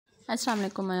Assalamu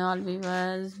alaikum my all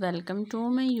viewers, welcome to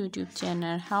my YouTube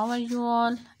channel. How are you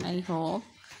all? I hope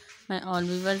my all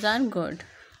viewers are good.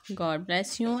 God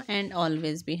bless you and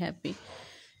always be happy.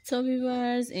 So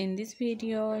viewers, in this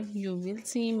video you will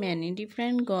see many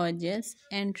different gorgeous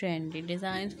and trendy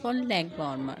designs for leg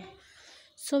warmer.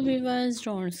 So viewers,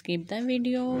 don't skip the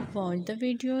video, watch the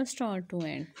video start to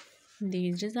end.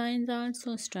 These designs are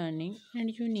so stunning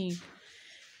and unique.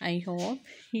 I hope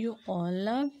you all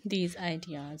love these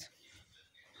ideas.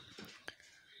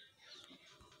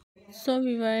 So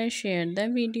viewers, share the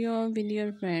video with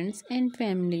your friends and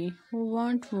family who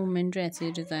want women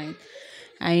dresses design.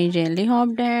 I really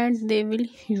hope that they will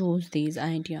use these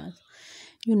ideas.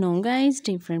 You know guys,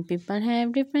 different people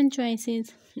have different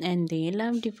choices and they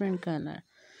love different color.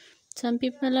 Some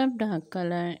people love dark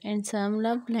color and some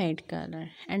love light color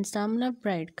and some love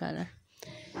bright color.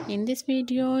 In this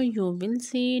video, you will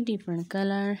see different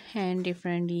color and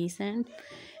different decent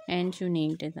and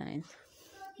unique designs.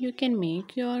 You can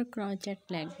make your crochet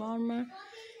leg warmer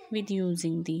with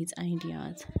using these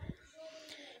ideas.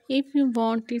 If you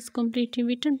want this completely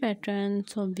written pattern,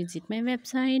 so visit my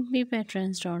website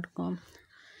bpatterns.com.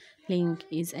 Link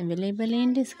is available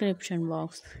in description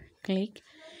box. Click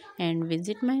and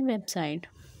visit my website.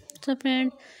 So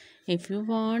friends, if you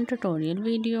want tutorial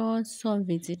videos, so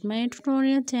visit my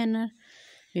tutorial channel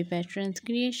Patterns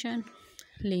Creation.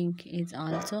 Link is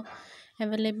also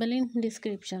available in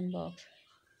description box.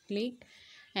 Click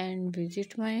and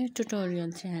visit my tutorial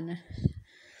channel.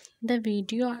 The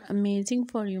video are amazing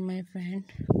for you my friend.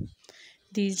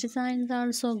 These designs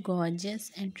are so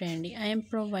gorgeous and trendy. I am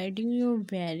providing you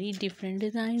very different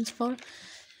designs for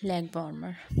leg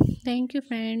warmer. Thank you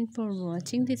friend for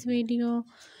watching this video.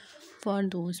 For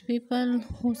those people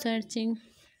who searching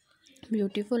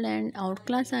beautiful and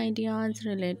outclass ideas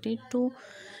related to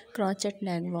crochet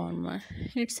leg warmer,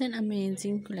 it's an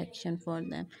amazing collection for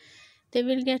them. They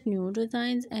will get new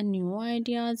designs and new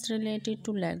ideas related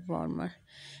to leg warmer.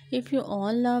 If you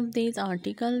all love these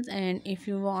articles and if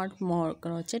you want more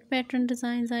crochet pattern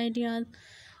designs ideas,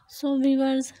 so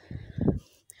viewers,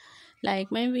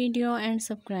 like my video and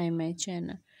subscribe my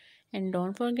channel. And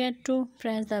don't forget to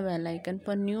press the bell icon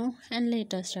for new and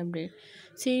latest update.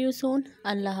 See you soon.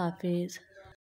 Allah Hafiz.